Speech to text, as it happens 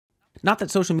not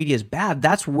that social media is bad.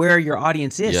 That's where your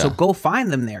audience is. Yeah. So go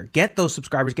find them there. Get those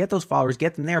subscribers, get those followers,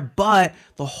 get them there. But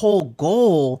the whole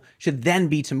goal should then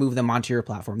be to move them onto your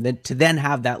platform. Then to then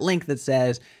have that link that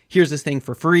says, here's this thing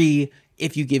for free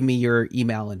if you give me your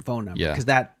email and phone number. Yeah. Because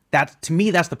that to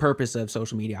me, that's the purpose of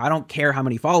social media. I don't care how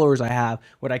many followers I have.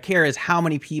 What I care is how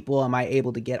many people am I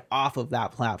able to get off of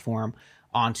that platform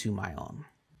onto my own.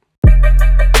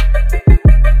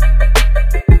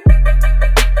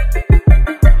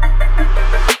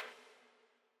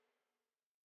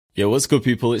 Yo, what's good,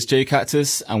 people? It's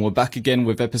Cactus, and we're back again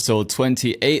with episode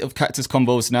 28 of Cactus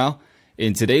Convos now.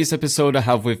 In today's episode, I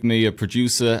have with me a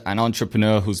producer and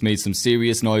entrepreneur who's made some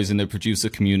serious noise in the producer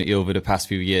community over the past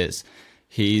few years.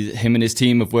 Him and his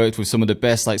team have worked with some of the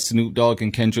best like Snoop Dogg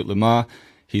and Kendrick Lamar.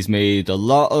 He's made a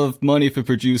lot of money for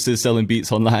producers selling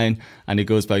beats online, and he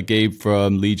goes by Gabe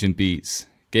from Legion Beats.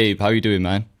 Gabe, how you doing,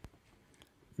 man?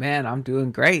 Man, I'm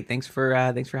doing great. Thanks for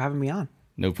having me on.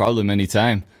 No problem,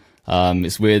 anytime.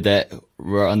 It's weird that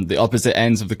we're on the opposite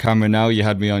ends of the camera now. You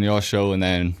had me on your show and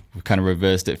then we kind of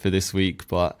reversed it for this week.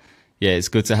 But yeah, it's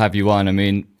good to have you on. I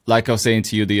mean, like I was saying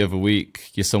to you the other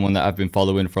week, you're someone that I've been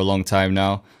following for a long time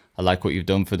now. I like what you've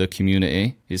done for the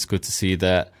community. It's good to see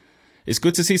that. It's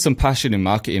good to see some passion in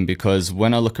marketing, because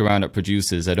when I look around at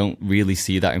producers, I don't really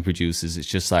see that in producers. It's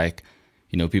just like,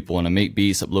 you know, people want to make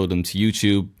beats, upload them to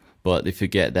YouTube, but they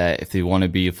forget that if they want to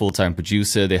be a full-time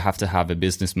producer, they have to have a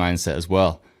business mindset as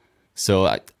well. So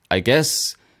I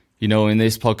guess, you know, in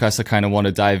this podcast, I kind of want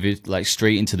to dive like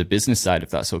straight into the business side, if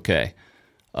that's okay.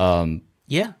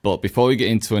 Yeah. But before we get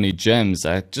into any gems,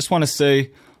 I just want to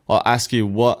say or ask you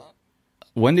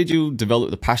when did you develop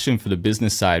the passion for the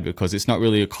business side? Because it's not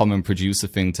really a common producer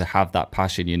thing to have that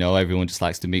passion. You know, everyone just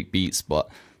likes to make beats, but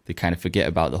they kind of forget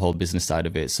about the whole business side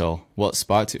of it. So what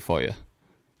sparked it for you?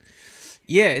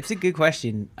 Yeah, it's a good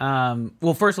question.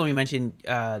 Well, first let me mention,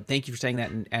 thank you for saying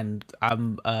that. And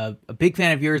I'm a big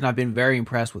fan of yours, and I've been very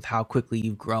impressed with how quickly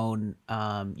you've grown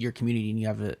your community, and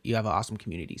you have an awesome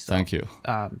community. So, thank you.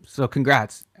 So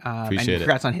congrats. Appreciate and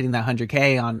congrats on hitting that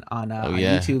 100K on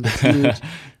yeah. YouTube. That's huge.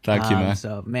 Thank you, man.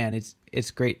 So man,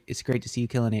 it's great. It's great to see you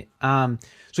killing it.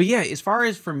 So yeah, as far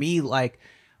as for me, like,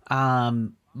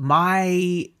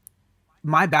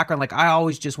 my background, like I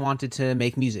always just wanted to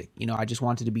make music. You know, I just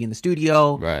wanted to be in the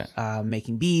studio, right.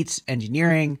 Making beats,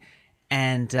 engineering.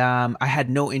 And I had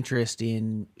no interest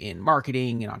in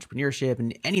marketing and entrepreneurship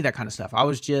and any of that kind of stuff. I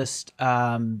was just,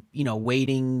 you know,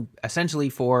 waiting essentially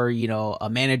for, you know, a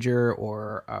manager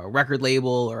or a record label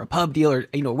or a pub deal, or,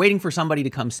 you know, waiting for somebody to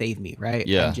come save me, right?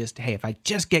 Yeah. And just, hey, if I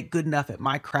just get good enough at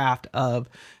my craft of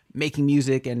making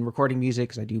music and recording music,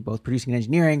 because I do both producing and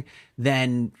engineering,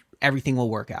 then everything will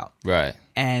work out. Right.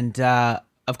 And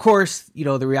of course, you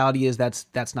know, the reality is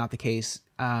that's not the case.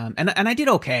 And I did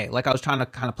okay. Like I was trying to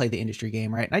kind of play the industry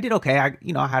game, right? And I did okay.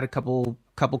 I had a couple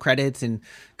credits and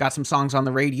got some songs on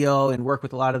the radio and worked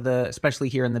with a lot of especially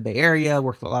here in the Bay Area,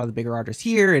 worked with a lot of the bigger artists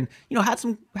here, and, you know, had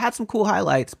some cool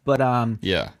highlights. But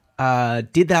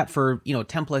did that for, you know,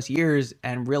 10 plus years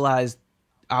and realized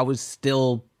I was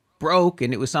still broke,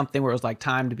 and it was something where it was like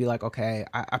time to be like, okay,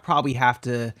 I probably have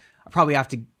to,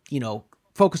 you know,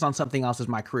 focus on something else as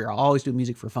my career. I'll always do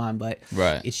music for fun, but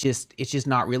right. it's just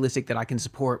not realistic that I can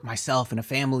support myself and a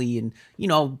family and, you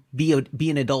know, be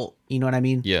an adult. You know what I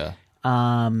mean? Yeah.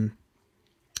 And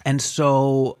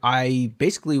so I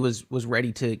basically was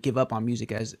ready to give up on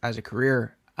music as a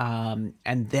career. And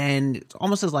then it's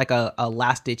almost as like a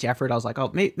last ditch effort. I was like,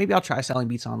 oh, maybe I'll try selling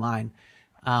beats online.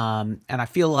 And I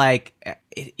feel like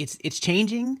it's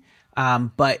changing.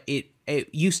 But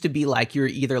it used to be like you're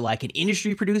either like an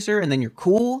industry producer and then you're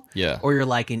cool, yeah, or you're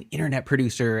like an internet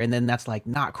producer and then that's like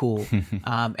not cool.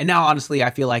 And now honestly,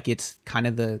 I feel like it's kind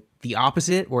of the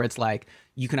opposite, where it's like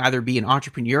you can either be an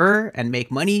entrepreneur and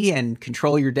make money and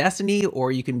control your destiny,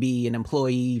 or you can be an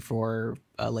employee for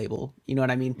a label. You know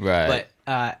what I mean? Right.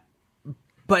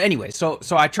 But anyway, so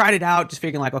I tried it out, just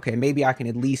figuring like, okay, maybe I can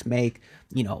at least make,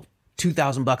 you know,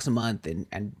 $2,000 a month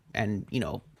and you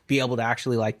know, be able to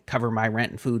actually like cover my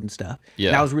rent and food and stuff. Yeah.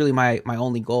 And that was really my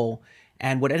only goal.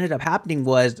 And what ended up happening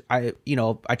was I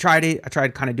tried it. I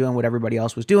tried kind of doing what everybody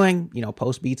else was doing, you know,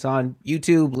 post beats on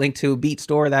YouTube, link to a beat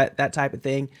store, that type of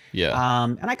thing. Yeah.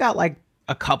 And I got like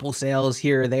a couple sales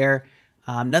here or there.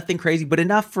 Nothing crazy, but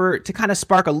enough to kind of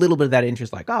spark a little bit of that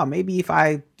interest. Like, oh, maybe if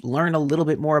I learn a little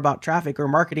bit more about traffic or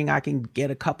marketing, I can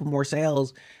get a couple more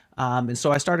sales. And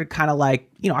so I started kind of like,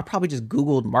 you know, I probably just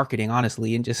Googled marketing,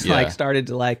 honestly, and just like started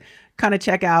to like kind of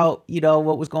check out, you know,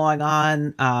 what was going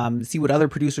on, see what other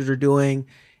producers are doing.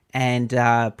 And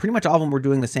pretty much all of them were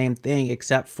doing the same thing,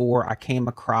 except for I came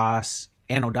across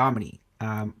Anno Domini,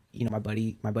 you know, my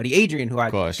buddy Adrian, who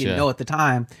I didn't know at the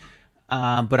time.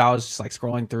 But I was just like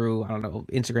scrolling through, I don't know,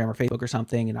 Instagram or Facebook or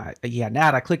something, and he had an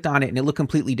ad. I clicked on it, and it looked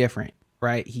completely different,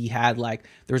 right? He had like,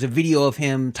 there was a video of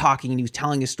him talking, and he was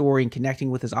telling his story and connecting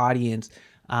with his audience.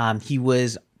 He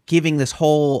was giving this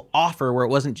whole offer where it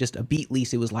wasn't just a beat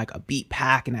lease, it was like a beat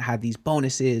pack, and it had these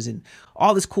bonuses and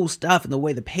all this cool stuff, and the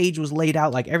way the page was laid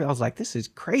out, like I was like, this is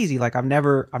crazy. Like I've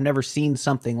never seen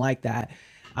something like that.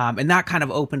 And that kind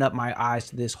of opened up my eyes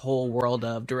to this whole world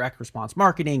of direct response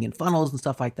marketing and funnels and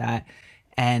stuff like that.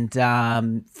 And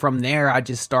from there, I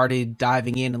just started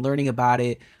diving in and learning about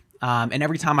it. And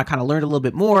every time I kind of learned a little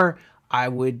bit more, I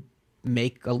would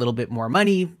make a little bit more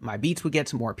money. My beats would get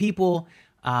to more people.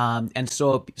 And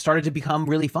so it started to become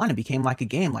really fun. It became like a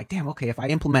game. Like, damn, okay, if I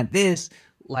implement this,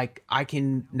 like I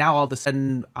can now all of a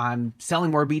sudden I'm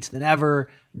selling more beats than ever,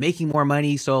 making more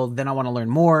money. So then I want to learn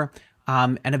more.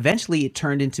 And eventually it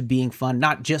turned into being fun,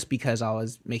 not just because I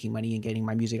was making money and getting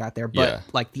my music out there, but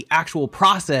like the actual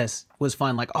process was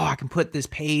fun. Like, oh, I can put this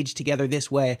page together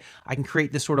this way. I can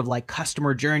create this sort of like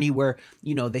customer journey where,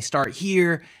 you know, they start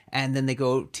here and then they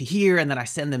go to here, and then I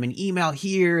send them an email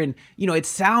here. And, you know, it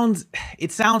sounds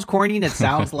corny, and it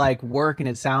sounds like work, and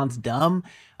it sounds dumb,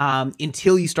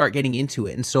 until you start getting into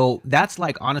it. And so that's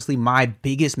like, honestly, my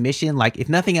biggest mission, like if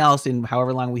nothing else, in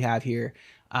however long we have here,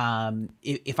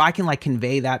 if I can like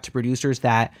convey that to producers,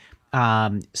 that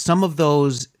some of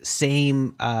those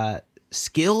same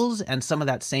skills and some of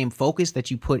that same focus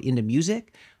that you put into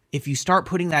music, if you start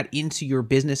putting that into your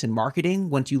business and marketing,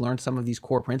 once you learn some of these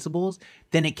core principles,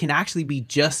 then it can actually be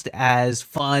just as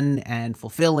fun and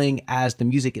fulfilling as the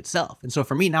music itself. And so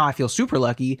for me now, I feel super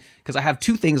lucky because I have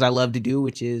two things I love to do,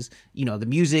 which is, you know, the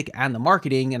music and the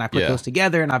marketing. And I put those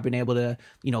together, and I've been able to,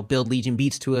 you know, build Legion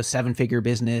Beats to a 7-figure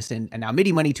business, and now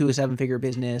MIDI Money to a 7-figure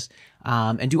business,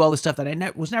 and do all this stuff that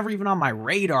I was never even on my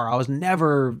radar. I was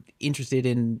never interested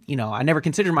in, you know, I never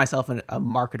considered myself a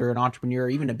marketer, an entrepreneur,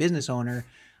 even a business owner.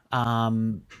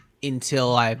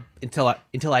 Until I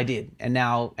did. And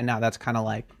now that's kind of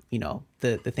like, you know,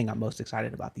 the thing I'm most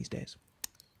excited about these days.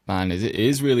 Man, it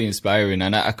is really inspiring.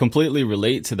 And I completely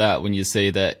relate to that when you say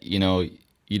that, you know,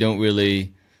 you don't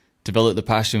really develop the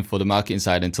passion for the marketing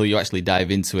side until you actually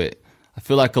dive into it. I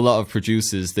feel like a lot of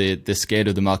producers, they're scared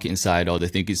of the marketing side, or they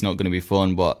think it's not going to be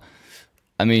fun. But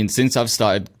I mean, since I've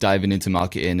started diving into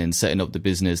marketing and setting up the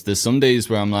business, there's some days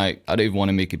where I'm like, I don't even want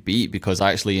to make a beat because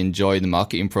I actually enjoy the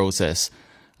marketing process.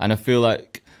 And I feel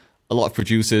like a lot of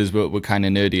producers, we're kind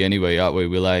of nerdy anyway, aren't we?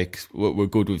 We're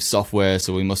good with software,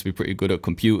 so we must be pretty good at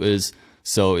computers.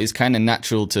 So it's kind of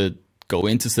natural to go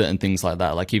into certain things like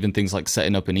that. Like even things like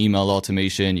setting up an email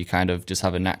automation, you kind of just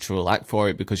have a natural act for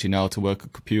it because you know how to work a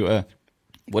computer,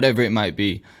 whatever it might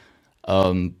be.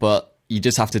 But you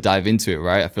just have to dive into it,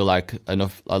 right? I feel like a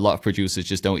lot of producers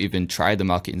just don't even try the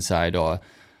marketing side, or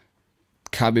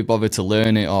can't be bothered to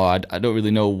learn it, or I don't really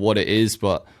know what it is.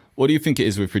 But what do you think it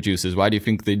is with producers? Why do you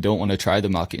think they don't want to try the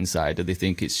marketing side? Do they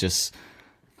think it's just,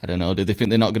 I don't know, do they think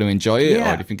they're not going to enjoy it,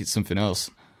 or do you think it's something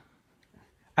else?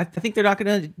 I think they're not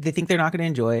gonna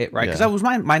enjoy it, right? Because that was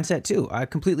my mindset too. I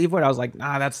completely avoid. I was like,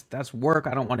 nah, that's work.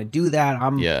 I don't want to do that.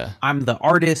 I'm the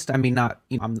artist. I mean, not,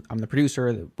 you know, I'm the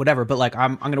producer, whatever. But like,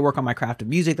 I'm gonna work on my craft of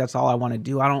music. That's all I want to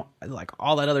do. I don't like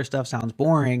all that other stuff. Sounds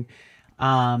boring.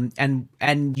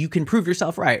 And you can prove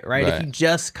yourself right? If you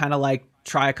just kind of like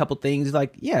try a couple things,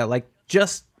 like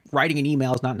just writing an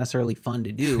email is not necessarily fun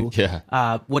to do.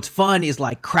 What's fun is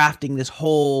like crafting this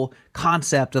whole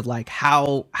concept of like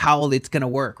how it's gonna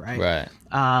work, right?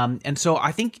 And so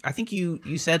I think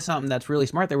you said something that's really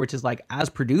smart there, which is like, as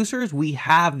producers, we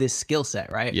have this skill set,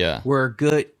 right? We're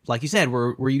good, like you said,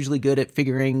 we're usually good at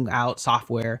figuring out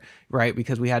software, right?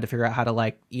 Because we had to figure out how to,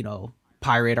 like, you know,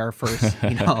 pirate our first,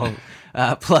 you know,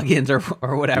 plugins or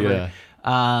whatever.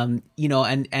 You know,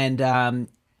 and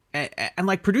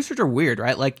like producers are weird,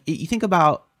 right? Like you think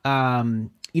about,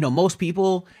 you know, most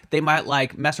people, they might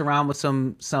like mess around with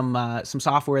some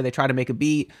software. They try to make a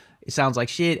beat. It sounds like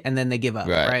shit. And then they give up.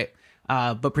 Right.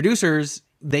 But producers,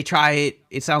 they try it.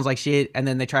 It sounds like shit. And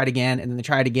then they try it again. And then they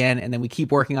try it again. And then we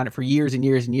keep working on it for years and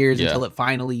years and years until it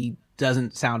finally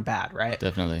doesn't sound bad. Right.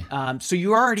 Definitely. So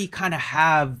you already kind of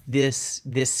have this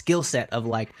skill set of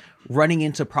like running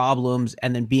into problems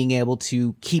and then being able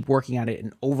to keep working at it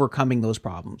and overcoming those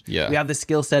problems. We have the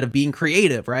skill set of being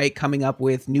creative, right? Coming up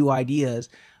with new ideas.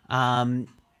 And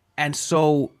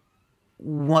so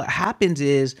what happens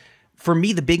is, for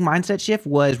me, the big mindset shift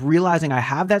was realizing I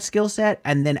have that skill set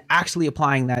and then actually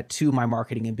applying that to my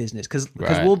marketing and business. Because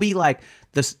we'll be like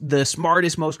the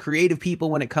smartest, most creative people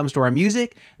when it comes to our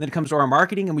music, and then it comes to our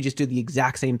marketing, and we just do the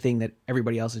exact same thing that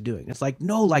everybody else is doing. It's like,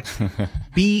 no, like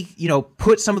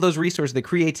put some of those resources, the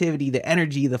creativity, the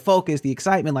energy, the focus, the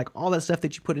excitement, like all that stuff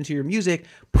that you put into your music,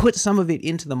 put some of it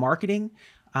into the marketing.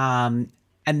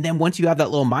 And then once you have that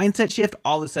little mindset shift,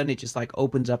 all of a sudden it just like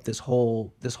opens up this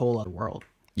whole other world.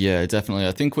 Yeah, definitely.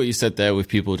 I think what you said there with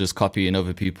people just copying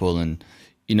other people and,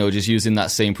 just using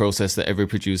that same process that every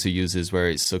producer uses where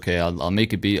it's, okay, I'll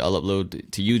make a beat, I'll upload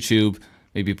it to YouTube,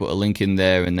 maybe put a link in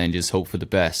there and then just hope for the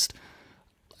best.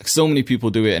 Like, so many people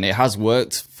do it and it has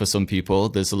worked for some people.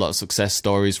 There's a lot of success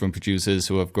stories from producers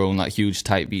who have grown like huge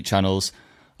type beat channels.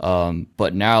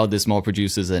 But now there's more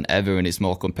producers than ever and it's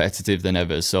more competitive than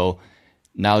ever. So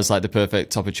now is like the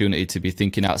perfect opportunity to be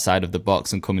thinking outside of the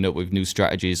box and coming up with new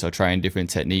strategies or trying different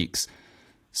techniques.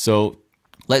 So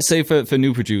let's say for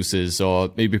new producers or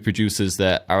maybe producers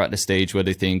that are at the stage where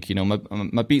they think,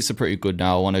 my beats are pretty good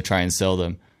now, I want to try and sell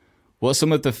them. What are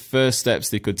some of the first steps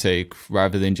they could take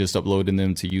rather than just uploading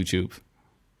them to YouTube?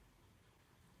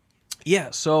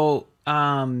 Yeah, so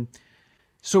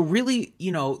really,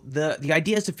 the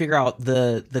idea is to figure out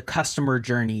the customer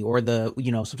journey, or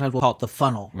sometimes we'll call it the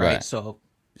funnel, right? So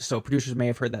producers may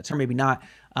have heard that term, maybe not.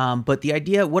 But the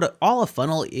idea, what all a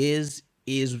funnel is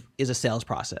a sales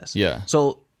process. Yeah.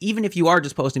 So even if you are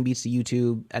just posting beats to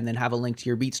YouTube and then have a link to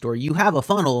your beat store, you have a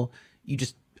funnel, you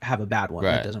just have a bad one.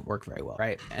 That doesn't work very well,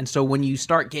 right? And so when you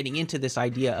start getting into this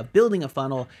idea of building a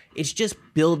funnel, it's just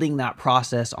building that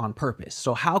process on purpose.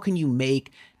 So how can you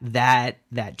make that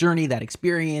journey, that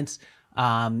experience,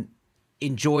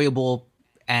 enjoyable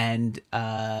and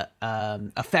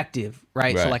effective,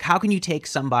 right? So like, how can you take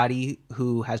somebody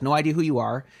who has no idea who you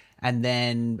are and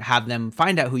then have them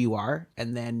find out who you are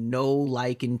and then know,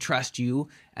 like, and trust you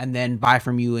and then buy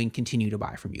from you and continue to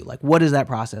buy from you? Like, what does that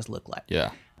process look like? Yeah.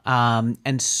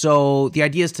 And so the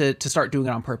idea is to start doing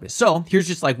it on purpose. So here's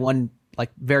just like one,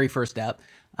 like, very first step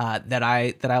that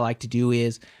I like to do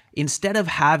is, instead of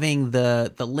having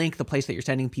the link, the place that you're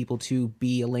sending people to,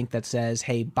 be a link that says,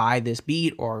 hey, buy this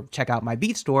beat or check out my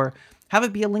beat store, have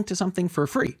it be a link to something for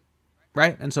free,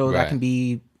 right? And so that can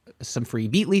be some free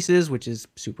beat leases, which is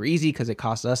super easy because it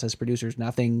costs us as producers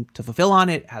nothing to fulfill on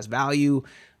it, has value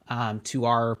to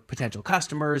our potential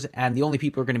customers, and the only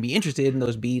people who are going to be interested in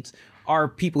those beats are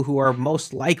people who are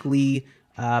most likely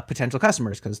potential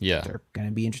customers, because they're going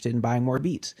to be interested in buying more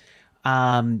beats.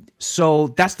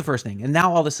 So that's the first thing. And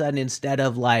now all of a sudden, instead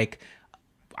of like,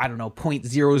 I don't know,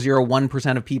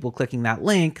 0.001% of people clicking that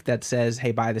link that says,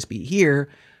 hey, buy this beat here,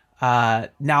 now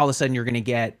all of a sudden you're going to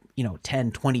get,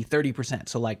 10, 20, 30%.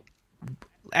 So like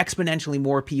exponentially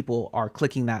more people are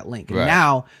clicking that link. And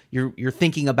now you're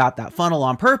thinking about that funnel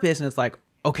on purpose. And it's like,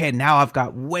 okay, now I've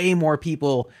got way more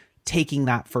people taking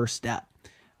that first step.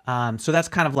 So that's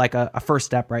kind of like a first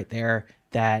step right there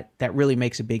that really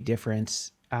makes a big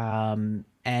difference. And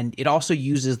it also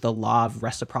uses the law of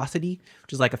reciprocity,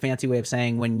 which is like a fancy way of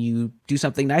saying when you do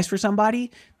something nice for somebody,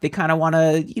 they kind of want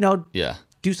to,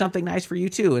 do something nice for you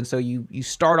too. And so you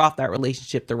start off that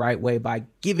relationship the right way by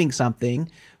giving something,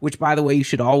 which, by the way, you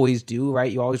should always do,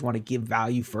 right? You always want to give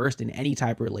value first in any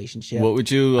type of relationship. What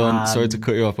would you, sorry to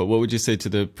cut you off, but what would you say to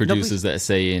the producers that are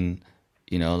saying,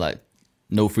 like,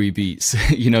 no free beats?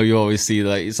 You always see,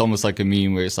 like, it's almost like a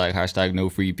meme where it's like hashtag no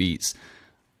free beats.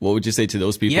 What would you say to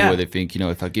those people where they think,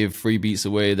 if I give free beats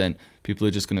away, then people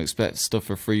are just going to expect stuff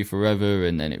for free forever,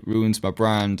 and then it ruins my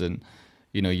brand? And,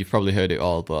 you've probably heard it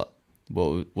all, but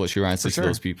what's your answer to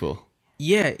those people?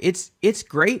 Yeah, it's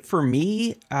great for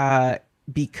me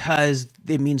because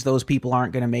it means those people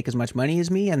aren't going to make as much money as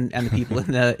me and the people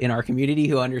in our community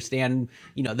who understand,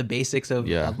 the basics of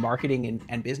marketing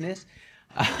and business.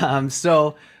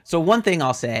 So one thing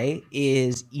I'll say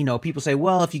is, people say,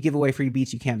 well, if you give away free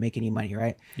beats, you can't make any money,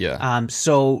 right? Yeah.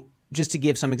 So just to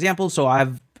give some examples, so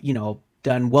I've,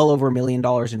 done well over $1 million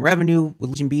in revenue with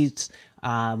Legion Beats.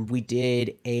 We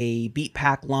did a beat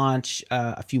pack launch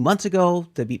a few months ago.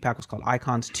 The beat pack was called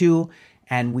Icons 2.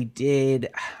 And we did,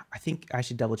 I think I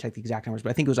should double check the exact numbers, but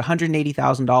I think it was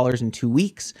 $180,000 in 2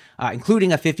 weeks,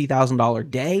 including a $50,000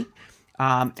 day.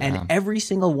 And every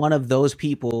single one of those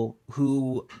people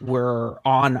who were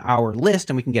on our list,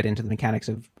 and we can get into the mechanics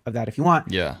of that if you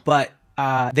want. Yeah. But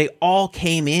they all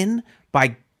came in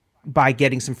by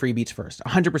getting some free beats first,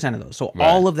 100% of those. So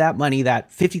all of that money,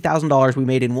 that $50,000 we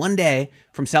made in one day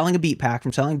from selling a beat pack,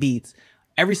 from selling beats,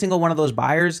 every single one of those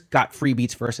buyers got free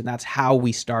beats first. And that's how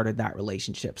we started that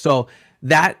relationship. So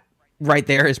that right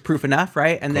there is proof enough,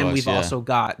 right? And then we've also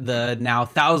got the now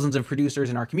thousands of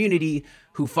producers in our community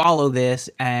who follow this.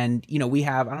 And, you know, we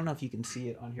have, I don't know if you can see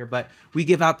it on here, but we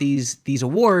give out these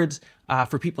awards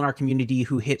for people in our community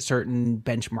who hit certain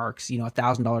benchmarks, you know,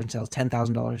 $1,000 in sales,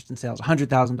 $10,000 in sales,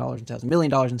 $100,000 in sales, $1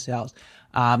 million in sales.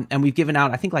 And we've given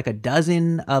out, I think, like a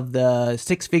dozen of the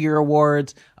 6-figure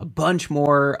awards, a bunch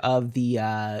more of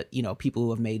the, you know, people who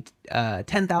have made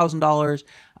 $10,000.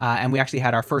 And we actually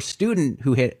had our first student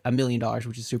who hit $1 million,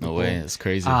 which is super cool. No way, that's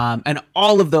crazy. And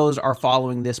all of those are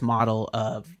following this model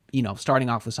of, you know, starting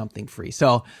off with something free.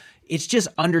 So it's just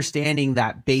understanding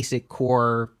that basic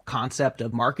core concept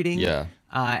of marketing. Yeah.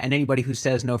 And anybody who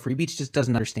says no free beats just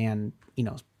doesn't understand, you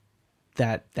know,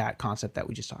 that concept that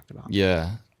we just talked about.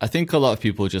 Yeah. I think a lot of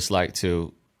people just like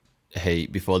to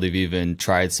hate before they've even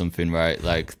tried something, right?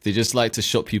 Like they just like to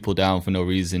shut people down for no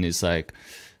reason. It's like,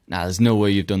 nah, there's no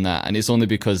way you've done that. And it's only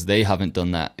because they haven't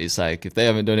done that. It's like, if they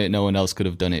haven't done it, no one else could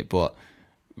have done it. But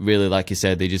really, like you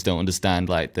said, they just don't understand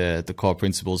like the core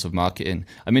principles of marketing.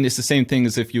 I mean, it's the same thing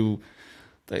as if you,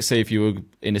 let's say if you were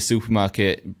in a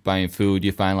supermarket buying food,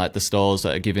 you find like the stores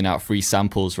that are giving out free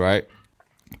samples, right?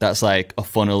 That's like a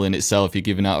funnel in itself. You're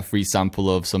giving out a free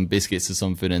sample of some biscuits or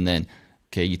something, and then,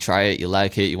 okay, you try it, you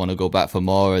like it, you want to go back for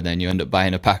more, and then you end up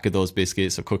buying a pack of those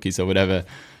biscuits or cookies or whatever.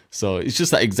 So it's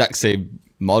just that exact same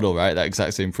model, right? That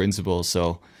exact same principle.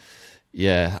 So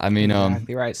yeah, I mean,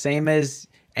 exactly right. Same as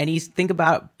think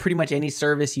about pretty much any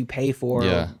service you pay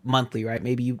for monthly, right?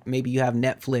 Maybe you have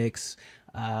Netflix,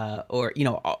 or, you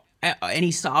know,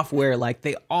 any software, like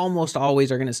they almost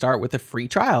always are going to start with a free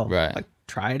trial. Right. Like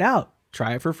try it out,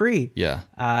 try it for free. Yeah.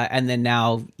 And then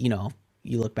now, you know,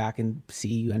 you look back and see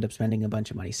you end up spending a bunch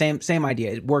of money. Same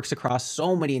idea. It works across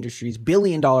so many industries,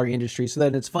 billion-dollar industries. So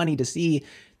that it's funny to see,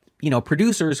 you know,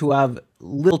 producers who have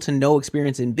little to no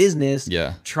experience in business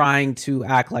trying to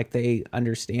act like they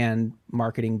understand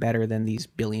marketing better than these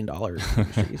billion-dollar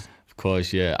industries. Of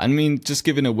course, yeah. I mean, just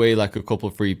giving away like a couple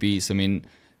of free beats. I mean,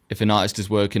 if an artist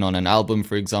is working on an album,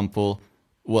 for example,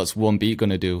 what's one beat going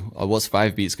to do? Or what's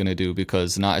 5 beats going to do?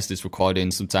 Because an artist is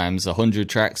recording sometimes 100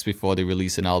 tracks before they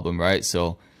release an album, right?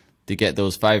 So to get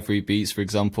those 5 free beats, for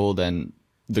example, then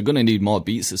they're going to need more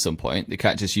beats at some point. They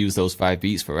can't just use those 5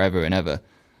 beats forever and ever.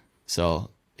 So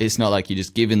it's not like you're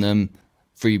just giving them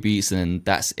free beats and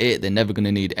that's it. They're never going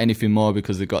to need anything more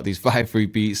because they've got these 5 free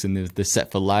beats and they're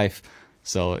set for life.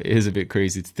 So it is a bit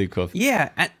crazy to think of. Yeah,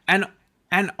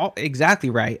 and exactly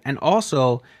right. And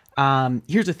also,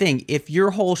 here's the thing. If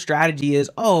your whole strategy is,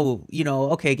 oh, you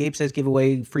know, okay, Gabe says give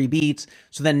away free beats,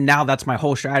 so then now that's my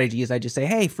whole strategy is I just say,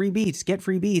 hey, free beats, get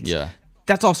free beats. Yeah.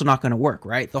 That's also not going to work,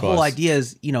 right? The whole idea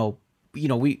is, you know,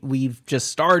 we've just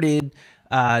started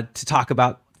to talk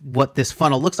about what this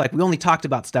funnel looks like. We only talked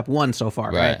about step 1 so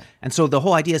far, right? And so the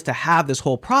whole idea is to have this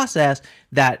whole process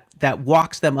that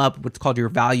walks them up what's called your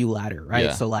value ladder, right?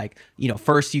 Yeah. So like, you know,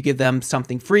 first you give them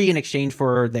something free in exchange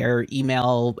for their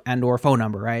email and or phone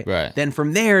number, right? Then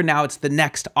from there, now it's the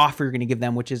next offer you're going to give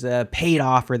them, which is a paid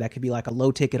offer that could be like a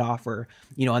low ticket offer,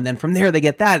 you know, and then from there they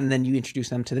get that, and then you introduce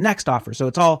them to the next offer. So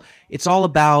it's all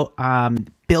about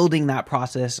building that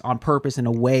process on purpose in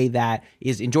a way that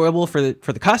is enjoyable for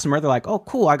the customer. They're like, oh,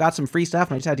 cool, I got some free stuff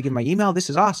and I just had to give my email.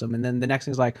 This is awesome. And then the next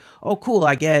thing is like, oh, cool,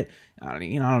 I get,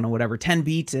 you know, I don't know, whatever, 10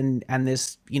 beats and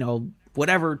this, you know,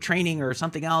 whatever training or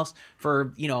something else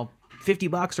for, you know,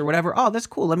 $50 or whatever. Oh, that's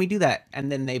cool. Let me do that. And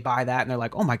then they buy that and they're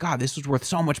like, oh my God, this was worth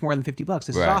so much more than $50.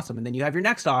 This is awesome. And then you have your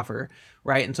next offer,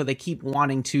 right? And so they keep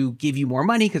wanting to give you more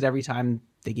money because every time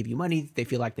they give you money, they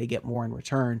feel like they get more in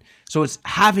return. So it's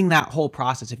having that whole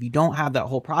process. If you don't have that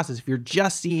whole process, if you're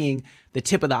just seeing the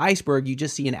tip of the iceberg, you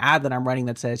just see an ad that I'm running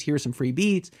that says, here's some free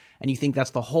beats, and you think that's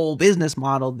the whole business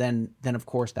model, then of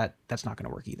course that's not going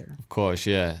to work either. Of course,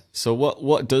 yeah. So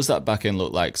what does that backend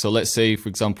look like? So let's say, for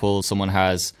example, someone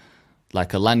has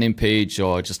like a landing page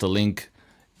or just a link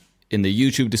in the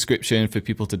YouTube description for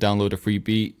people to download a free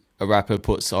beat. A rapper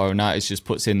puts, or an artist just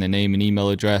puts in their name and email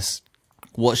address.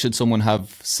 What should someone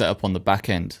have set up on the back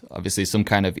end? Obviously some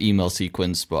kind of email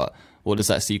sequence, but what does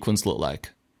that sequence look like?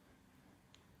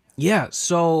 Yeah,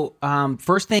 so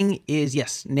first thing is,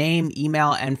 yes, name,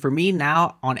 email, and for me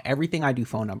now on everything I do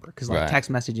phone number, because like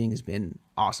text messaging has been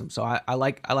awesome. So I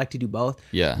like to do both.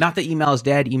 Yeah. Not that email is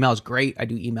dead. Email is great. I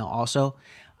do email also.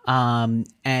 And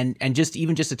just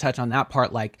to touch on that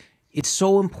part, like it's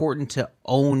so important to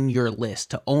own your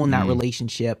list, to own that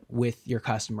relationship with your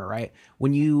customer, right?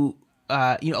 When you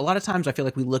you know, a lot of times I feel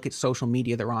like we look at social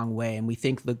media the wrong way and we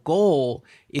think the goal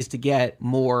is to get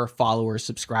more followers,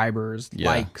 subscribers,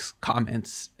 likes,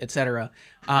 comments, etc.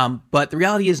 But the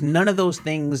reality is none of those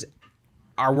things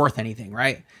are worth anything,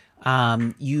 right?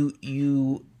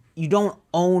 You you don't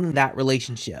own that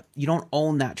relationship. You don't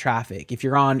own that traffic. If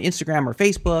you're on Instagram or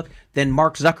Facebook, then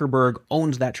Mark Zuckerberg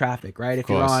owns that traffic, right? If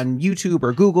you're on YouTube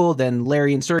or Google, then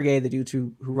Larry and Sergey, the dudes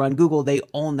who run Google, they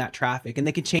own that traffic, and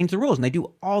they can change the rules, and they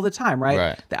do all the time,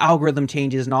 right? The algorithm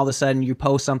changes, and all of a sudden you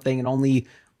post something and only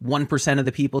 1% of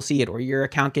the people see it, or your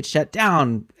account gets shut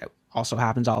down. It also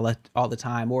happens all the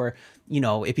time. Or, you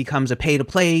know, it becomes a pay to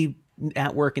play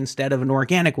network instead of an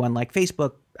organic one like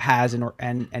Facebook has, and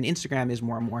Instagram is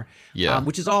more and more.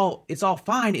 Which is it's all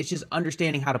fine. It's just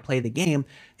understanding how to play the game.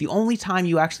 The only time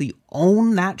you actually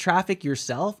own that traffic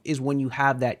yourself is when you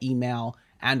have that email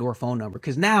and or phone number,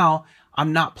 because now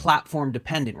I'm not platform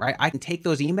dependent, right? I can take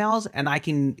those emails, and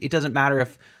it doesn't matter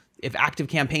if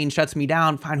ActiveCampaign shuts me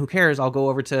down, fine, who cares? I'll go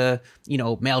over to, you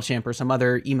know, MailChimp or some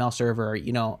other email server.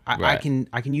 You know, I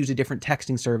can use a different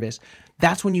texting service.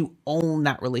 That's when you own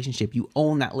that relationship. You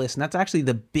own that list. And that's actually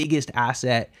the biggest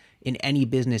asset in any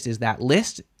business, is that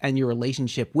list and your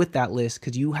relationship with that list,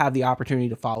 because you have the opportunity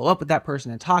to follow up with that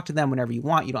person and talk to them whenever you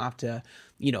want. You don't have to,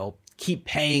 you know, keep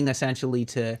paying essentially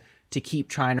to keep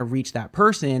trying to reach that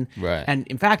person. And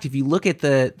in fact, if you look at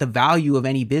the value of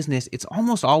any business, it's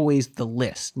almost always the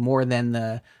list more than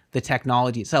the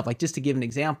technology itself. Like, just to give an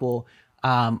example,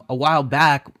 a while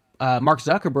back, Mark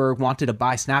Zuckerberg wanted to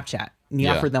buy Snapchat, and he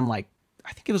offered them, like,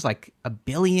 I think it was like $1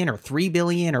 billion or $3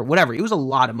 billion or whatever. It was a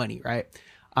lot of money, right?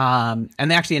 And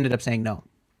they actually ended up saying no.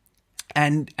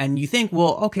 And you think,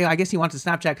 well, okay, I guess he wants to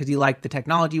Snapchat because he liked the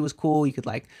technology was cool. You could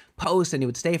like post and it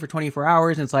would stay for 24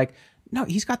 hours. And it's like, no,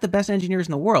 he's got the best engineers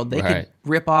in the world. They could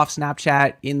rip off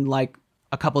Snapchat in like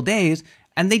a couple days,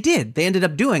 and they did. They ended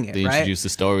up doing it. They introduced the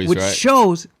stories, which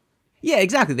shows. Yeah,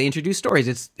 exactly. They introduced stories.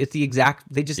 It's the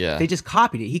exact. They just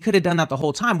copied it. He could have done that the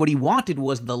whole time. What he wanted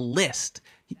was the list.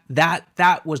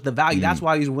 That was the value. That's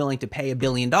why he was willing to pay $1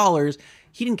 billion.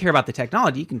 He didn't care about the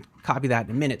technology. You can copy that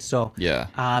in a minute. So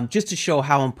just to show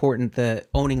how important the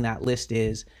owning that list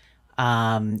is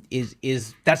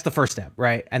that's the first step,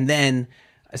 right? And then,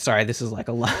 sorry, this is like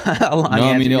a long No,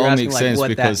 I mean, it all makes sense, like,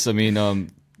 because I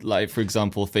mean, like, for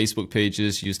example, Facebook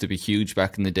pages used to be huge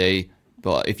back in the day,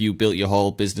 but if you built your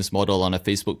whole business model on a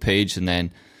Facebook page and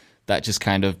then that just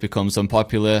kind of becomes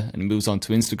unpopular and moves on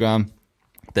to Instagram,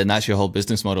 then that's your whole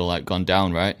business model, like, gone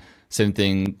down, right? Same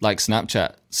thing like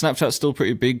Snapchat. Snapchat's still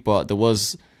pretty big, but there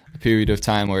was a period of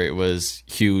time where it was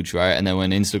huge, right? And then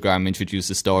when Instagram introduced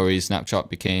the stories, Snapchat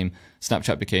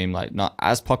became like not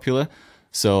as popular.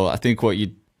 So I think what you're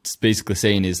basically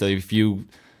saying is that if you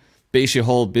base your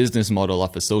whole business model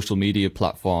off a social media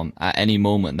platform, at any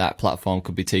moment that platform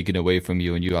could be taken away from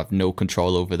you and you have no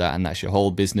control over that, and that's your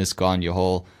whole business gone.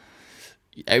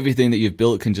 Everything that you've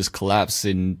built can just collapse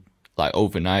in like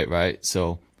overnight, right?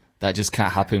 So that just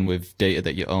can't happen with data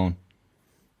that you own.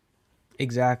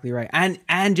 Exactly right.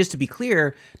 And just to be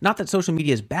clear, not that social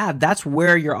media is bad. That's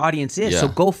where your audience is. So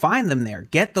go find them there.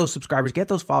 Get those subscribers, get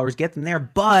those followers, get them there.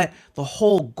 But the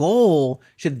whole goal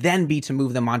should then be to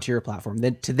move them onto your platform.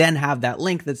 To then have that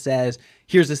link that says,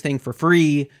 here's this thing for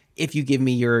free if you give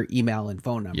me your email and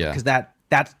phone number. Because that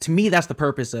to me, that's the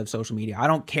purpose of social media. I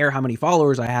don't care how many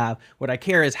followers I have. What I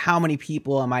care is how many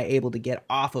people am I able to get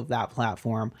off of that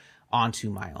platform onto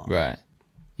my own. Right.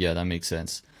 Yeah, that makes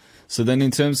sense. So then in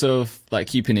terms of like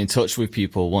keeping in touch with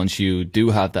people once you do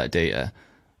have that data,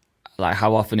 like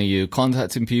how often are you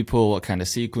contacting people? What kind of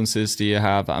sequences do you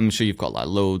have? I'm sure you've got like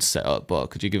loads set up, but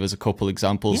could you give us a couple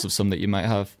examples of some that you might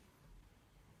have?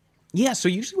 Yeah, so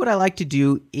usually what I like to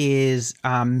do is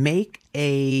make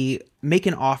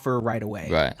an offer right away.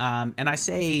 Right. And I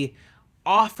say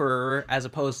offer as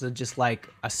opposed to just like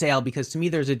a sale, because to me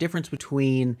there's a difference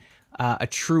between a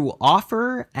true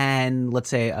offer and, let's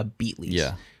say, a beat lease.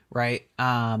 Yeah. Right.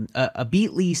 A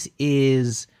beat lease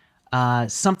is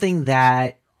something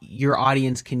that your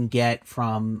audience can get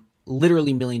from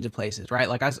literally millions of places, right?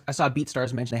 Like I saw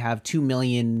BeatStars mention they have 2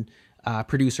 million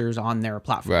producers on their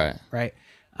platform, right?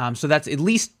 So that's at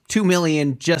least 2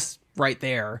 million just right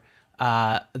there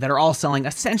that are all selling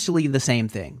essentially the same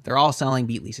thing. They're all selling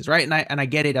beat leases, right? And I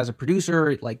get it as a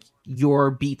producer, like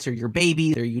your beats are your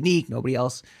baby, they're unique, nobody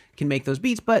else can make those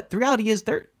beats. But the reality is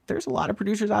there's a lot of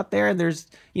producers out there, and there's,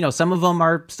 you know, some of them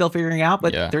are still figuring out,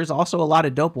 but there's also a lot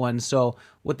of dope ones. So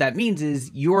what that means is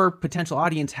your potential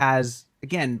audience has,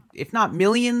 again, if not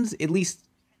millions, at least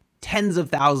tens of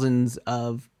thousands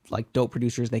of like dope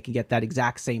producers they can get that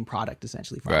exact same product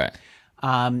essentially from. Right.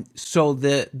 So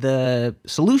the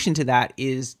solution to that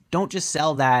is don't just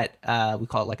sell that, we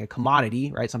call it like a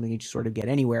commodity, right? Something that you sort of get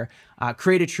anywhere.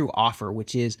 Create a true offer,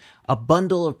 which is a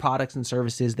bundle of products and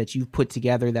services that you've put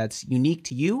together that's unique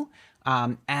to you,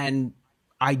 and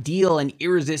ideal and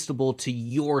irresistible to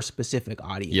your specific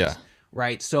audience. Yeah.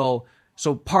 Right. So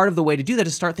So part of the way to do that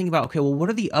is start thinking about, okay, well, what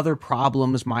are the other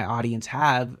problems my audience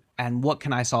have and what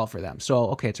can I solve for them? So,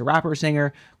 okay, it's a rapper,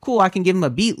 singer. Cool, I can give them a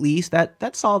beat lease.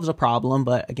 That solves a problem,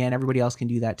 but again, everybody else can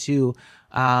do that too.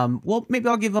 Well, maybe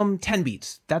I'll give them 10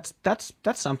 beats. That's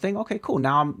something. Okay, cool.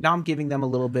 Now I'm giving them a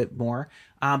little bit more.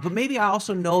 But maybe I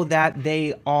also know that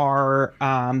they are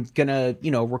gonna,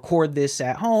 record this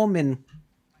at home and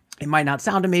it might not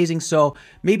sound amazing. So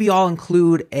maybe I'll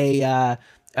include a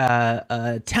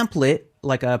template,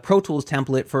 like a Pro Tools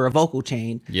template for a vocal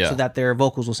chain, so that their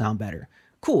vocals will sound better.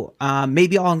 Cool.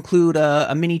 Maybe I'll include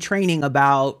a mini training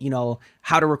about,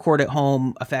 how to record at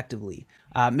home effectively.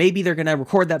 Maybe they're going to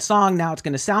record that song. Now it's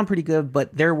going to sound pretty good,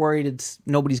 but they're worried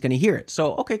nobody's going to hear it.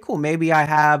 So, okay, cool. Maybe I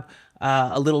have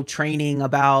a little training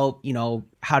about,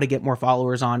 how to get more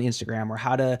followers on Instagram, or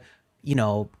how to,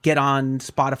 get on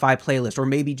Spotify playlist, or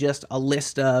maybe just a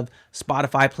list of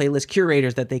Spotify playlist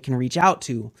curators that they can reach out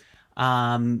to.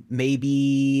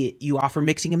 Maybe you offer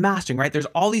mixing and mastering, right? There's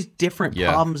all these different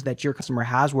problems that your customer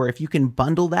has, where if you can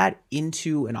bundle that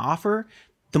into an offer,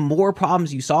 the more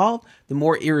problems you solve, the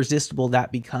more irresistible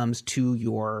that becomes to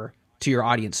your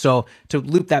audience. So to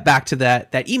loop that back to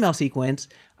that email sequence,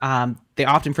 they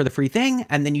opt in for the free thing,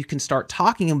 and then you can start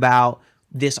talking about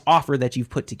this offer that you've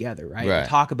put together, right? And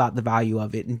talk about the value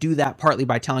of it, and do that partly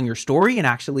by telling your story and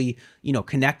actually,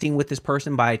 connecting with this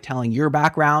person by telling your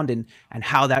background and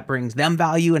how that brings them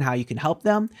value and how you can help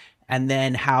them. And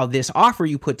then how this offer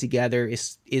you put together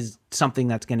is something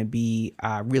that's going to be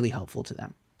really helpful to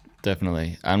them.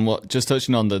 Definitely. And just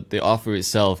touching on the offer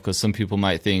itself, because some people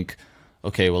might think,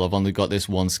 okay, well, I've only got this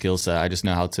one skill set. I just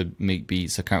know how to make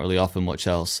beats. I can't really offer much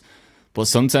else. But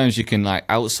sometimes you can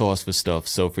outsource for stuff.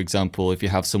 So for example, if you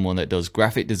have someone that does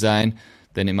graphic design,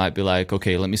 then it might be like,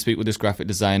 okay, let me speak with this graphic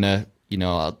designer.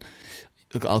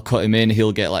 I'll cut him in.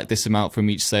 He'll get this amount from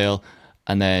each sale.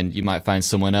 And then you might find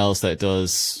someone else that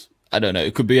does, I don't know,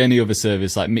 it could be any other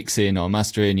service like mixing or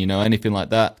mastering, anything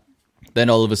like that. Then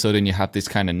all of a sudden you have this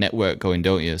kind of network going,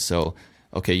 don't you? So,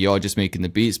 okay, you're just making the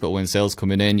beats, but when sales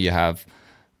coming in, you have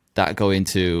that going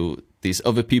to these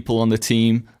other people on the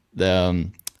team.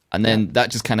 And then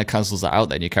that just kind of cancels that out.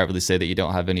 Then you can't really say that you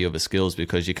don't have any other skills,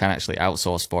 because you can actually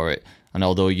outsource for it. And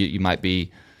although you might be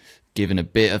giving a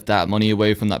bit of that money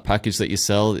away from that package that you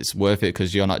sell, it's worth it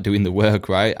because you're not doing the work,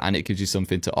 right? And it gives you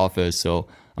something to offer. So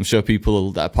I'm sure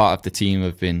people that are part of the team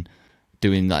have been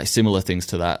doing similar things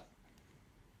to that.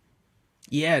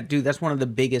 Yeah, dude, that's one of the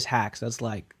biggest hacks. That's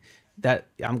that.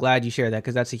 I'm glad you shared that,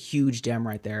 because that's a huge gem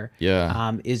right there.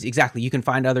 Yeah. Is exactly, you can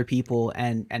find other people,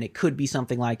 and it could be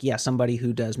something like, somebody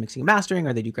who does mixing and mastering,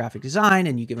 or they do graphic design,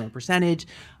 and you give them a percentage.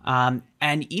 And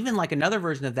even another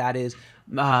version of that is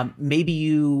maybe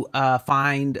you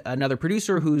find another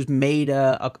producer who's made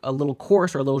a little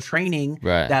course or a little training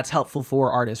that's helpful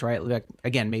for artists, right?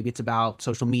 Again, maybe it's about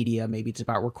social media, maybe it's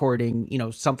about recording,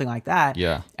 something like that.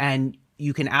 Yeah. And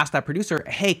you can ask that producer,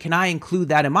 hey, can I include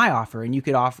that in my offer? And you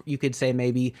could say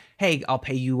maybe, hey, I'll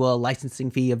pay you a licensing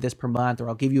fee of this per month, or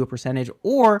I'll give you a percentage.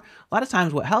 Or a lot of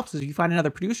times what helps is if you find another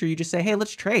producer, you just say, hey,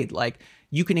 let's trade.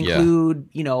 You can include,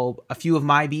 a few of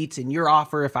my beats in your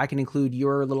offer. If I can include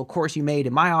your little course you made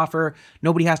in my offer,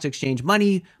 nobody has to exchange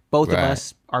money. Both of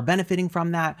us are benefiting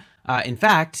from that. In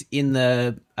fact, in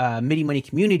the MIDI Money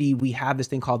community, we have this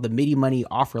thing called the MIDI Money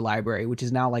Offer Library, which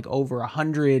is now over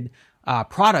 100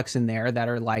 products in there that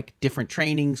are different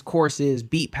trainings, courses,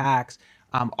 beat packs,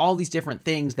 all these different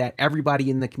things that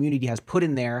everybody in the community has put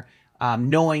in there,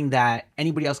 knowing that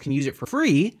anybody else can use it for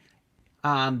free.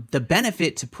 The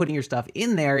benefit to putting your stuff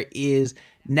in there is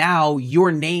now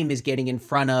your name is getting in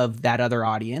front of that other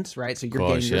audience, right? So you're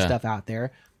getting your stuff out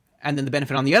there. And then the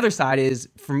benefit on the other side is,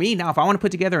 for me now, if I want to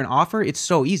put together an offer, it's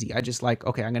so easy. I just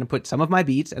okay, I'm going to put some of my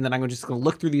beats, and then I'm just going to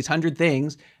look through these 100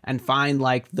 things and find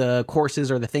the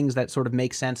courses or the things that sort of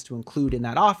make sense to include in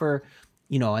that offer,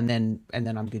 and then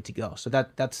I'm good to go. So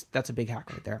that's a big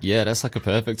hack right there. Yeah, that's a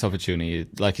perfect opportunity.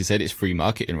 Like you said, it's free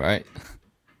marketing, right?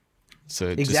 So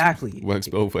it exactly just works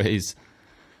both ways.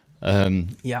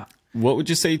 Yeah. What would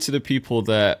you say to the people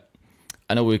that,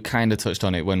 I know we kind of touched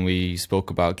on it when we spoke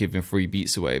about giving free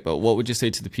beats away, but what would you say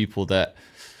to the people that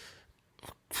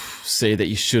say that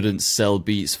you shouldn't sell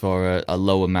beats for a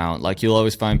low amount? You'll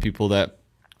always find people that,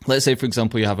 let's say, for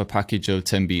example, you have a package of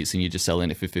 10 beats and you're just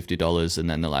selling it for $50, and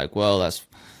then they're like, well, that's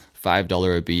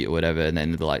 $5 a beat or whatever. And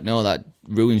then they're like, no, that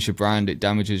ruins your brand. It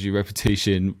damages your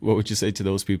reputation. What would you say to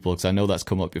those people? Because I know that's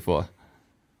come up before.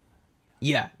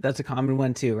 Yeah, that's a common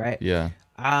one too, right? Yeah.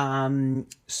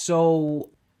 So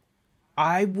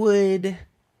I would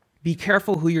be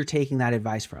careful who you're taking that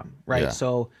advice from, right? Yeah.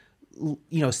 So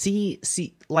see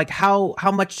like how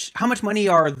much money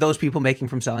are those people making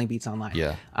from selling beats online.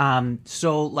 Yeah.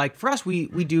 So like for us, we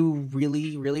do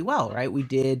really, really well, right? We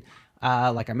did,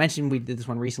 like I mentioned, we did this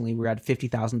one recently. We were at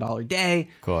 $50,000 day.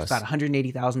 Of course. It's about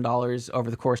 $180,000 over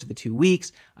the course of the 2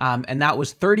 weeks. And that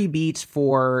was 30 beats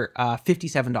for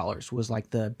 $57 was like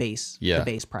the base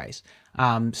price.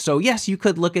 So yes, you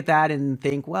could look at that and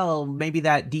think, well, maybe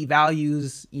that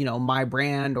devalues, my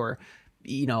brand, or,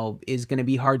 is going to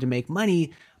be hard to make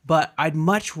money. But I'd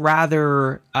much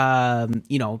rather,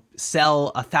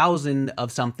 sell 1,000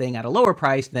 of something at a lower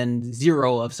price than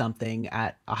 0 of something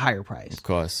at a higher price. Of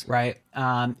course. Right.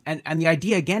 And the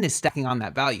idea, again, is stacking on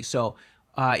that value. So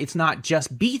it's not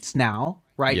just beats now,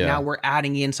 right? Yeah. Now we're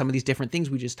adding in some of these different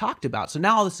things we just talked about. So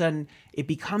now all of a sudden it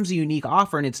becomes a unique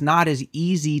offer, and it's not as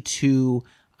easy to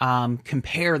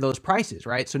compare those prices,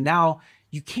 right? So now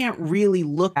you can't really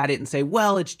look at it and say,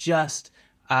 well, it's just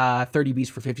 30 beats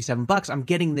for $57. I'm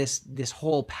getting this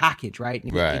whole package, right?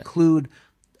 Include,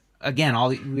 again,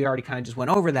 we already kind of just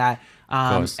went over that.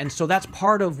 And so that's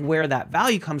part of where that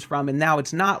value comes from. And now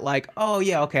it's not like, oh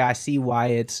yeah, okay, I see why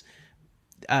it's,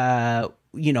 what am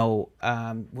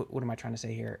I trying to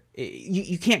say here?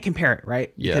 You can't compare it,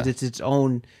 right? Because it's its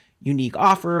own unique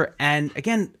offer. And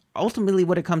again, ultimately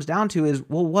what it comes down to is,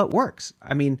 well, what works?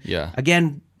 I mean,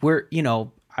 again,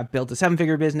 I've built a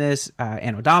 7-figure business.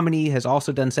 Anno Domini has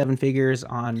also done 7 figures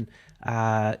on,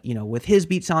 with his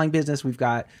beat selling business. We've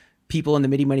got people in the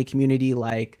MIDI Money community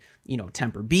like,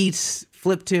 Temper Beats,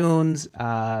 Flip Tunes,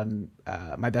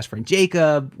 my best friend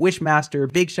Jacob,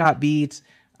 Wishmaster, Big Shot Beats.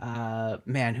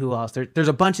 Man, who else? There's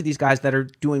a bunch of these guys that are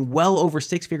doing well over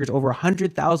 6 figures, over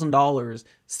 $100,000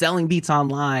 selling beats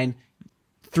online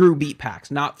through beat packs,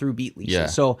 not through beat leases. Yeah.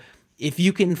 So if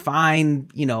you can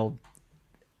find,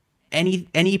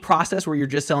 any process where you're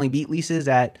just selling beat leases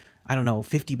at, I don't know,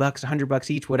 $50, $100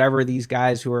 each, whatever these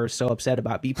guys who are so upset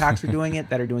about beat packs are doing it,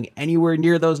 that are doing anywhere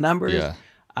near those numbers,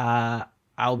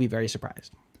 I'll be very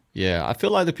surprised. Yeah, I feel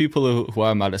like the people who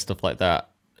are mad at stuff like that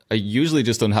are usually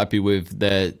just unhappy with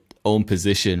their own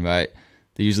position, right?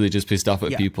 They're usually just pissed off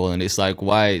at people, and it's like,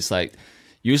 why? It's like,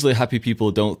 usually happy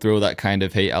people don't throw that kind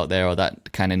of hate out there or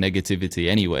that kind of negativity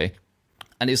anyway.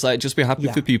 And it's like, just be happy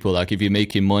for people. Like, if you're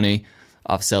making money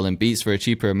off selling beats for a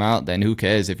cheaper amount, then who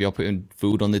cares? If you're putting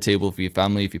food on the table for your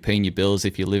family, if you're paying your bills,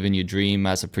 if you're living your dream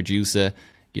as a producer,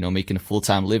 making a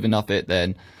full-time living off it,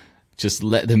 then just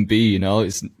let them be.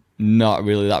 It's not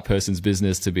really that person's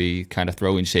business to be kind of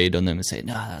throwing shade on them and saying,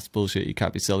 nah, that's bullshit, you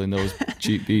can't be selling those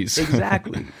cheap beats.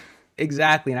 Exactly.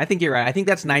 And I think you're right. I think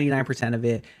that's 99% of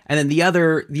it. And then the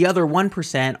other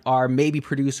 1% are maybe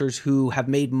producers who have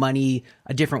made money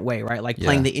a different way, right? Like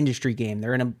playing the industry game.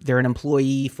 They're an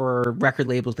employee for record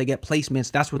labels. They get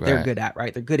placements. That's what they're good at,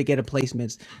 right? They're good at getting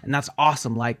placements, and that's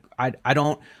awesome. Like I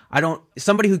don't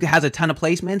somebody who has a ton of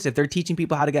placements, if they're teaching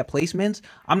people how to get placements,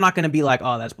 I'm not going to be like,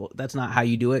 oh, that's not how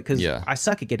you do it, because I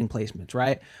suck at getting placements,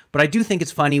 right? But I do think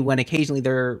it's funny when occasionally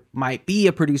there might be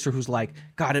a producer who's like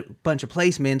got a bunch of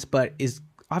placements, but is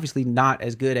obviously not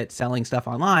as good at selling stuff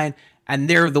online, and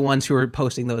they're the ones who are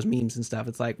posting those memes and stuff.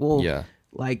 It's like, well,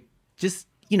 like, just,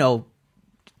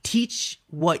 teach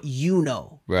what you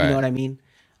know. Right. You know what I mean?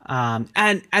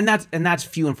 And that's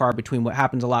few and far between. What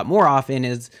happens a lot more often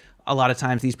is, a lot of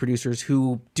times these producers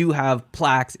who do have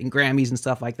plaques and Grammys and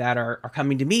stuff like that are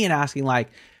coming to me and asking like,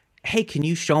 hey, can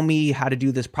you show me how to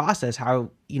do this process? How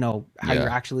you're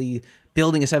actually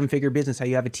building a 7-figure business, how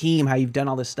you have a team, how you've done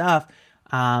all this stuff.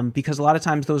 Because a lot of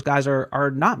times those guys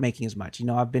are not making as much.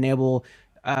 I've been able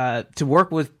to work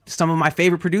with some of my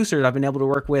favorite producers. I've been able to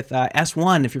work with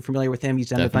S1, if you're familiar with him. He's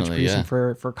done a bunch of producing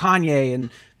for Kanye and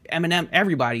Eminem,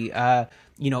 everybody.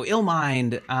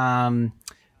 Illmind.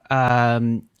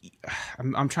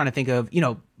 I'm trying to think of,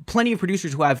 plenty of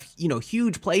producers who have,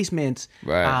 huge placements.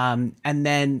 Right. And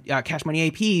then Cash Money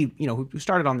AP, who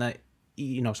started on the,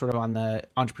 sort of on the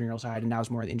entrepreneurial side and now is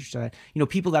more on the industry side.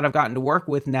 People that I've gotten to work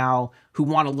with now who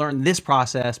want to learn this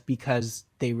process because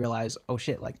they realize, oh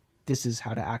shit, like this is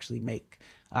how to actually make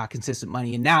consistent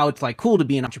money. And now it's like cool to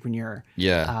be an entrepreneur.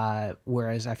 Yeah.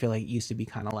 Whereas I feel like it used to be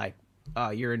kind of like,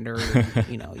 you're a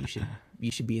nerd, you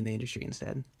should be in the industry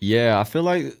instead. Yeah, I feel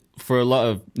like for a lot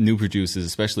of new producers,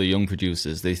 especially young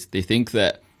producers, they think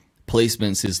that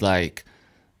placements is like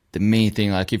the main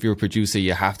thing. Like, if you're a producer,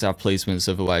 you have to have placements,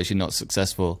 otherwise you're not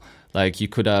successful. Like, you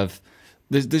could have,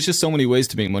 there's just so many ways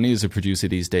to make money as a producer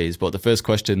these days. But the first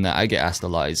question that I get asked a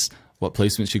lot is, what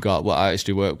placements you got, what artists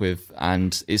you work with?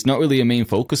 And it's not really a main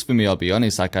focus for me, I'll be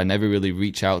honest. Like, I never really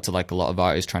reach out to like a lot of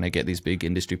artists trying to get these big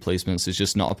industry placements. It's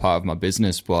just not a part of my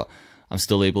business, but I'm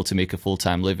still able to make a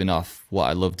full-time living off what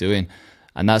I love doing.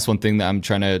 And that's one thing that I'm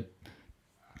trying to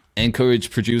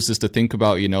encourage producers to think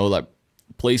about, you know, like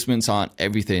placements aren't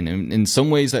everything. In some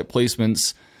ways, like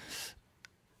placements,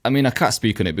 I mean, I can't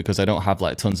speak on it because I don't have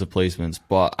like tons of placements,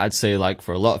 but I'd say like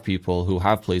for a lot of people who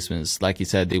have placements, like you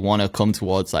said, they want to come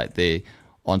towards like the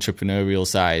entrepreneurial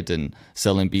side and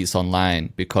selling beats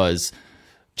online, because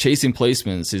chasing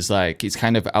placements is like, it's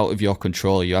kind of out of your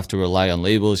control. You have to rely on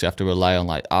labels. You have to rely on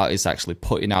like artists actually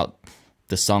putting out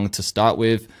the song to start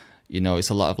with. You know, it's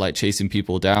a lot of like chasing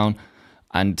people down,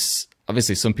 and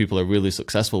obviously some people are really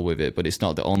successful with it, but it's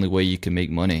not the only way you can make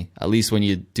money. At least when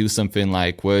you do something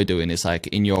like we're doing, it's like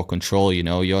in your control. You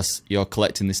know, you're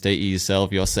collecting this data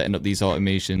yourself. You're setting up these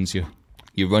automations.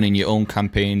 You're running your own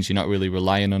campaigns. You're not really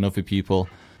relying on other people.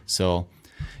 So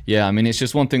yeah, I mean, it's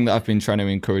just one thing that I've been trying to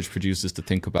encourage producers to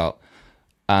think about.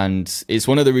 And it's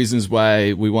one of the reasons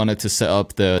why we wanted to set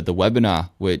up the webinar,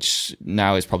 which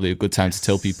now is probably a good time to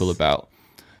tell people about.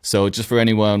 So just for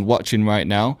anyone watching right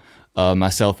now,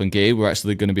 myself and Gabe, we're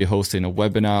actually going to be hosting a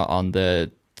webinar on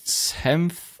the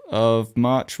 10th of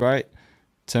March, right?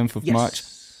 10th of March?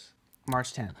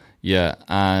 March 10th. Yeah,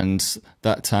 and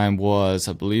that time was,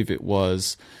 I believe it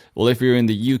was, well, if you're in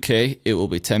the UK, it will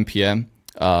be 10 p.m.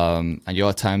 And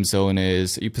your time zone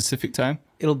is, are you Pacific time?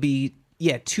 It'll be,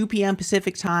 2 p.m.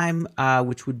 Pacific time,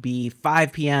 which would be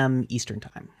 5 p.m. Eastern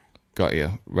time. Got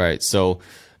you. Right. So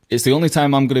it's the only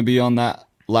time I'm going to be on that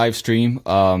live stream.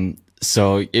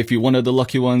 So if you're one of the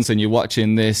lucky ones and you're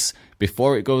watching this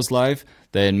before it goes live,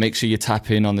 then make sure you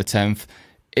tap in on the 10th.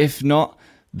 If not,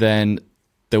 then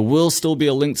there will still be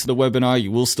a link to the webinar.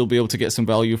 You will still be able to get some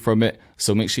value from it.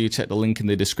 So make sure you check the link in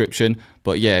the description.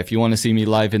 But yeah, if you want to see me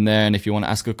live in there and if you want to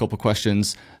ask a couple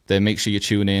questions, then make sure you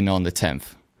tune in on the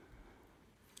 10th.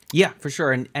 Yeah, for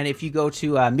sure. And if you go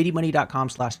to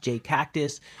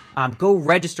midimoney.com/jcactus, go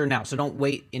register now. So don't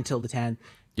wait until the 10th.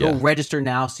 Go register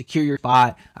now, secure your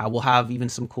spot. We'll have even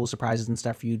some cool surprises and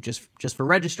stuff for you just for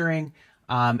registering.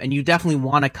 And you definitely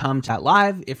want to come to that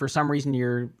live. If for some reason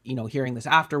you're, hearing this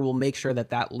after, we'll make sure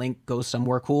that link goes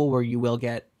somewhere cool where you will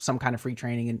get some kind of free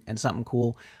training and something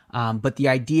cool. But the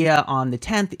idea on the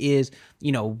 10th is,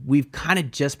 we've kind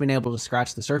of just been able to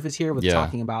scratch the surface here with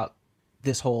talking about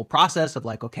this whole process of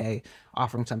like, okay,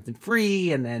 offering something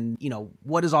free, and then,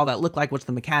 what does all that look like? What's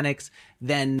the mechanics?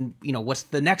 Then, what's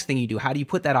the next thing you do? How do you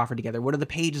put that offer together? What do the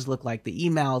pages look like? The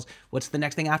emails? What's the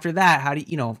next thing after that? How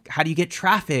do you get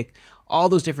traffic? All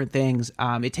those different things.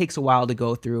 It takes a while to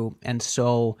go through. And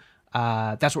so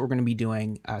that's what we're going to be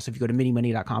doing. So if you go to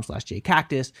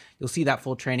midimoney.com/jcactus, you'll see that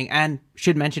full training. And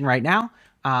should mention right now,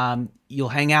 you'll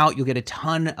hang out, you'll get a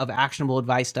ton of actionable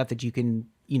advice, stuff that you can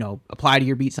apply to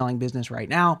your beat selling business right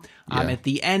now. At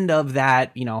the end of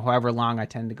that, however long, I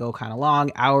tend to go kind of long,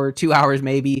 hour, 2 hours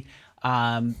maybe,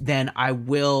 then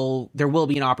there will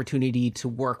be an opportunity to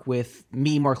work with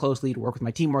me more closely, to work with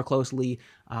my team more closely.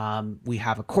 We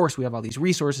have a course, we have all these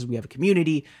resources, we have a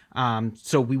community.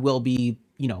 So we will be,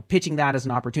 pitching that as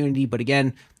an opportunity. But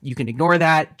again, you can ignore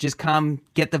that, just come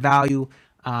get the value.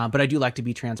 But I do like to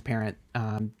be transparent,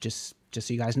 just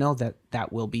so you guys know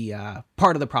that will be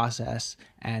part of the process.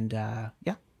 And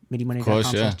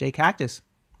midimoney.com/jcactus.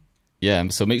 Yeah,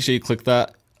 so make sure you click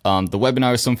that. The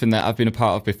webinar is something that I've been a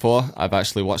part of before. I've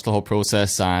actually watched the whole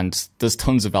process, and there's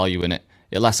tons of value in it.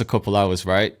 It lasts a couple hours,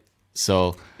 right?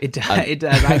 So it does.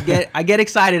 I get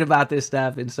excited about this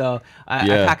stuff, and so I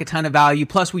pack a ton of value.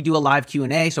 Plus, we do a live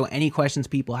Q&A, so any questions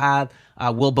people have,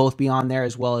 we'll both be on there,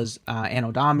 as well as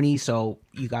Anno Domini, so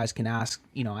you guys can ask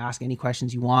any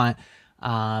questions you want.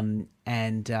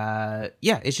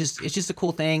 It's just a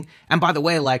cool thing. And by the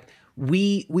way, like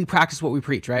we practice what we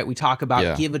preach, right? We talk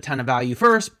about give a ton of value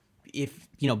first,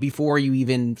 before you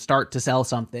even start to sell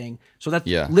something. So that's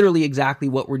literally exactly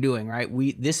what we're doing, right?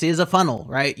 This is a funnel,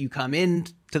 right? You come in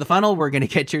to the funnel, we're going to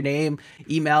get your name,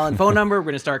 email, and phone number. We're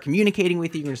going to start communicating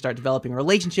with you. We're going to start developing a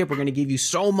relationship. We're going to give you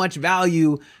so much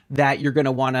value that you're going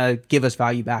to want to give us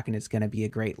value back, and it's going to be a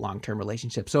great long-term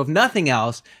relationship. So if nothing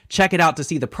else, check it out to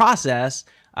see the process,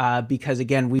 because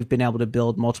again, we've been able to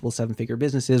build multiple seven-figure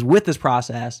businesses with this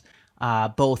process,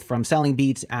 both from selling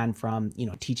beats and from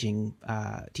teaching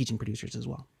producers as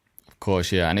well. Of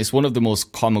course, yeah, and it's one of the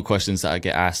most common questions that I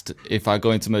get asked. If I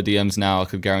go into my DMs now, I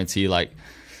could guarantee like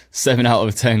 7 out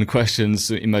of 10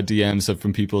 questions in my DMs are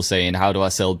from people saying, "How do I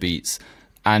sell beats?"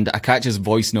 And I can't just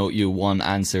voice note you one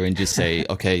answer and just say,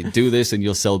 "Okay, do this and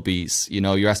you'll sell beats."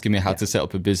 You're asking me how to set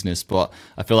up a business, but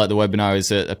I feel like the webinar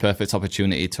is a perfect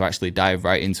opportunity to actually dive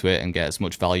right into it and get as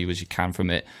much value as you can from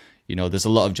it. There's a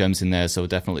lot of gems in there, so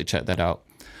definitely check that out.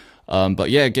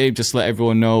 But yeah, Gabe, just let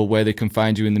everyone know where they can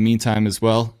find you in the meantime as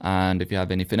well. And if you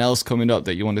have anything else coming up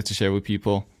that you wanted to share with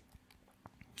people.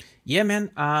 Yeah,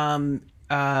 man.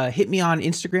 hit me on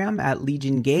Instagram at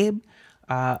Legion Gabe.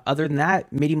 Other than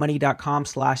that,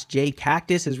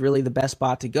 midimoney.com/jcactus is really the best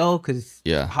spot to go, because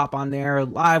hop on there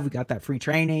live. We got that free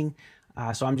training.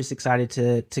 So I'm just excited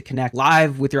to connect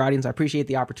live with your audience. I appreciate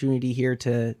the opportunity here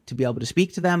to be able to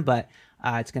speak to them, but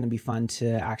it's going to be fun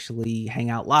to actually hang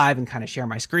out live and kind of share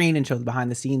my screen and show the behind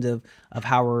the scenes of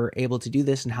how we're able to do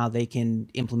this and how they can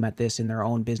implement this in their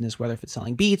own business, whether if it's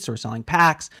selling beats or selling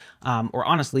packs, or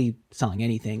honestly selling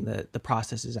anything. The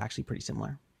process is actually pretty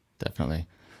similar. Definitely.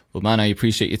 Well, man, I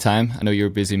appreciate your time. I know you're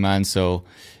a busy man, so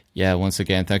yeah, once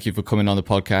again, thank you for coming on the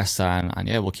podcast, and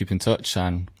yeah, we'll keep in touch,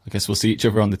 and I guess we'll see each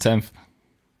other on the 10th.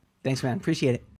 Thanks, man. Appreciate it.